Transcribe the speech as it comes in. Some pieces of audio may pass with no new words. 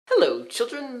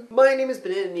children, my name is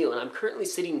Banana Neil and I'm currently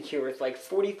sitting here with like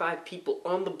 45 people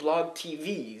on the blog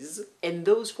TVs, and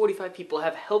those 45 people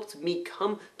have helped me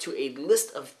come to a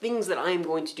list of things that I am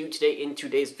going to do today in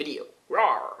today's video.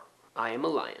 Rawr! I am a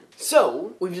lion.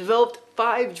 So, we've developed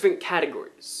 5 different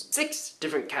categories. 6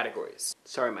 different categories.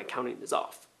 Sorry, my counting is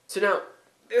off. So now,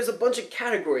 there's a bunch of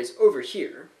categories over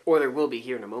here, or there will be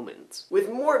here in a moment, with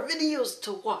more videos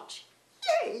to watch.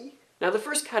 Yay! Now the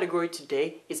first category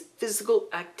today is physical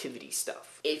activity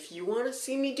stuff. If you want to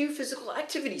see me do physical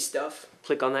activity stuff,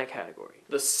 click on that category.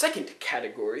 The second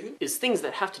category is things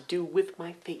that have to do with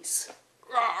my face.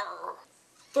 Rawr.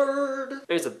 Third,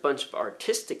 there's a bunch of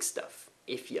artistic stuff,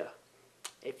 if you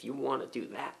want to do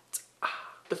that.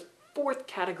 The fourth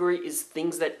category is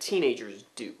things that teenagers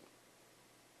do.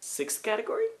 Sixth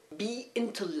category, be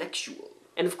intellectual.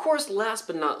 And of course, last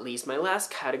but not least, my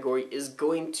last category is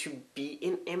going to be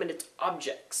inanimate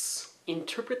objects.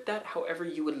 Interpret that however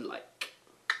you would like.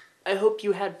 I hope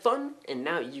you had fun, and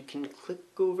now you can click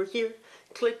over here,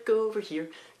 click over here,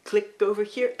 click over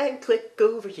here, and click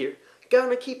over here.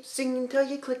 Gonna keep singing till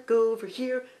you click over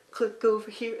here,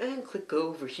 and click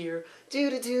over here. Do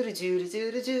do do do do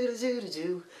do do do do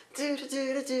do do do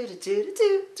do do do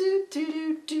do do do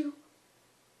do do.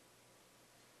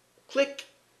 Click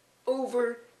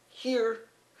over here,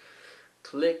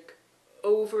 click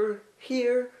over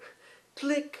here,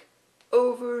 click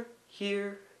over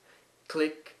here,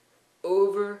 click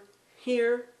over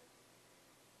here.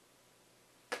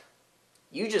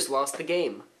 You just lost the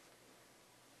game.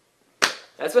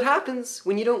 That's what happens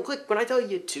when you don't click when I tell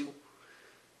you to.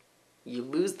 You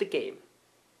lose the game.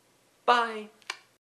 Bye.